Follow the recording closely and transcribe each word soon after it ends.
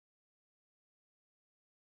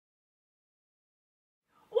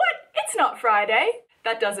It's not Friday.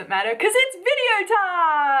 That doesn't matter because it's video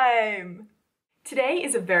time! Today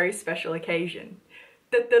is a very special occasion.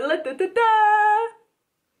 It's my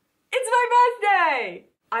birthday!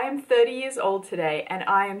 I am 30 years old today and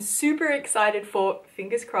I am super excited for,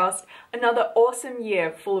 fingers crossed, another awesome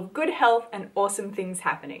year full of good health and awesome things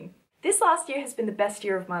happening. This last year has been the best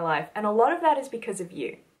year of my life and a lot of that is because of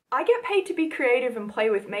you. I get paid to be creative and play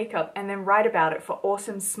with makeup and then write about it for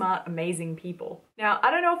awesome, smart, amazing people. Now,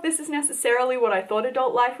 I don't know if this is necessarily what I thought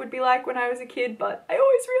adult life would be like when I was a kid, but I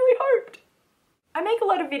always really hoped. I make a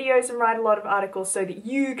lot of videos and write a lot of articles so that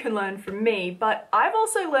you can learn from me, but I've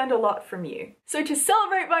also learned a lot from you. So to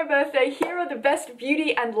celebrate my birthday, here are the best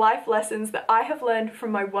beauty and life lessons that I have learned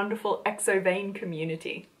from my wonderful xoVain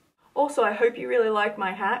community. Also, I hope you really like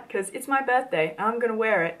my hat, because it's my birthday and I'm gonna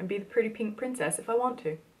wear it and be the pretty pink princess if I want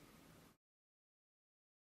to.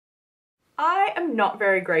 I am not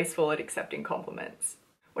very graceful at accepting compliments.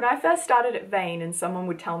 When I first started at Vain and someone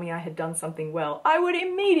would tell me I had done something well, I would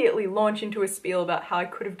immediately launch into a spiel about how I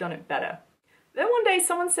could have done it better. Then one day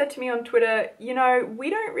someone said to me on Twitter, you know, we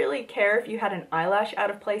don't really care if you had an eyelash out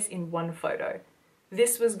of place in one photo.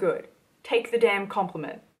 This was good. Take the damn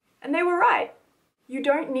compliment. And they were right. You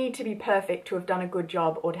don't need to be perfect to have done a good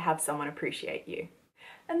job or to have someone appreciate you.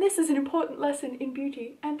 And this is an important lesson in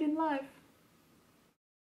beauty and in life.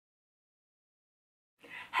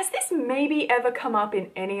 Has this maybe ever come up in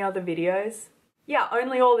any other videos? Yeah,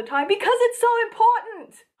 only all the time because it's so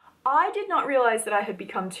important! I did not realize that I had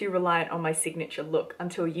become too reliant on my signature look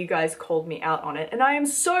until you guys called me out on it, and I am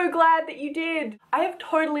so glad that you did! I have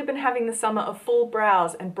totally been having the summer of full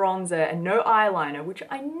brows and bronzer and no eyeliner, which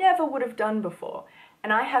I never would have done before,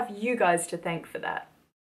 and I have you guys to thank for that.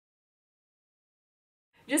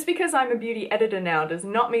 Just because I'm a beauty editor now does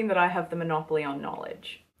not mean that I have the monopoly on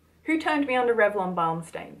knowledge. Who turned me onto Revlon balm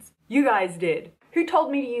stains? You guys did. Who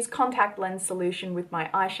told me to use contact lens solution with my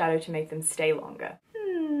eyeshadow to make them stay longer?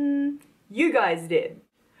 You guys did.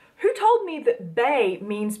 Who told me that bae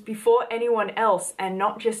means before anyone else and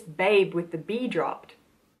not just babe with the B dropped?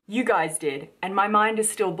 You guys did, and my mind is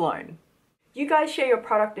still blown. You guys share your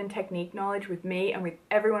product and technique knowledge with me and with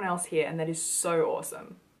everyone else here, and that is so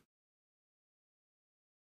awesome.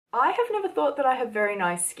 I have never thought that I have very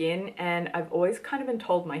nice skin, and I've always kind of been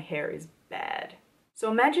told my hair is bad.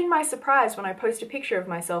 So imagine my surprise when I post a picture of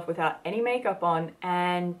myself without any makeup on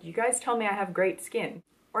and you guys tell me I have great skin,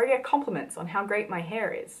 or I get compliments on how great my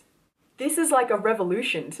hair is. This is like a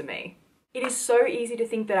revolution to me. It is so easy to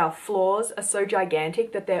think that our flaws are so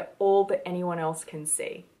gigantic that they're all that anyone else can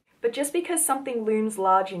see. But just because something looms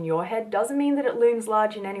large in your head doesn't mean that it looms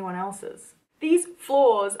large in anyone else's. These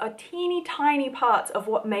flaws are teeny tiny parts of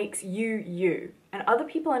what makes you you, and other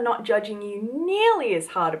people are not judging you nearly as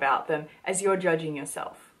hard about them as you're judging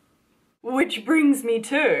yourself. Which brings me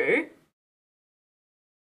to...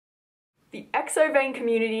 the xoVain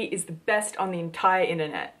community is the best on the entire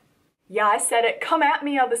internet. Yeah, I said it, come at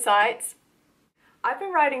me other sites! I've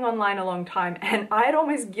been writing online a long time and I had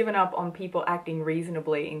almost given up on people acting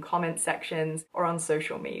reasonably in comment sections or on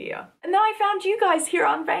social media. And then I found you guys here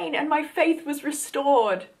on Vain and my faith was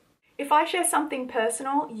restored. If I share something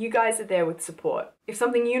personal, you guys are there with support. If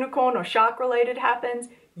something unicorn or shark related happens,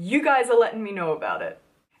 you guys are letting me know about it.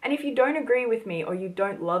 And if you don't agree with me or you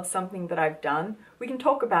don't love something that I've done, we can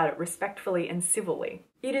talk about it respectfully and civilly.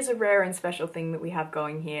 It is a rare and special thing that we have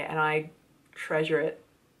going here and I treasure it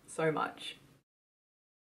so much.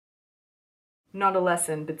 Not a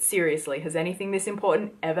lesson, but seriously, has anything this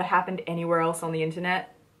important ever happened anywhere else on the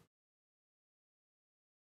internet?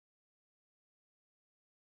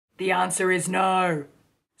 The answer is no.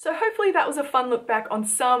 So hopefully that was a fun look back on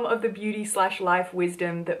some of the beauty/life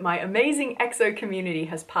wisdom that my amazing XO community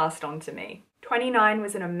has passed on to me. 29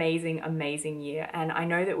 was an amazing, amazing year, and I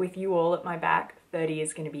know that with you all at my back, 30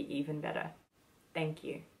 is going to be even better. Thank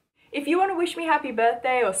you. If you want to wish me happy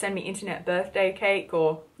birthday or send me internet birthday cake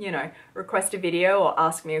or, you know, request a video or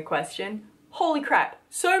ask me a question, holy crap,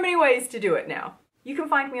 so many ways to do it now. You can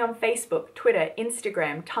find me on Facebook, Twitter,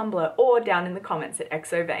 Instagram, Tumblr, or down in the comments at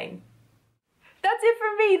xoVain. That's it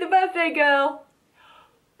from me, the birthday girl!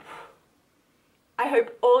 I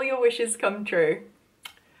hope all your wishes come true.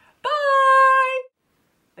 Bye!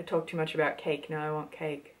 I talked too much about cake, now I want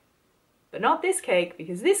cake. But not this cake,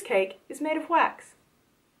 because this cake is made of wax.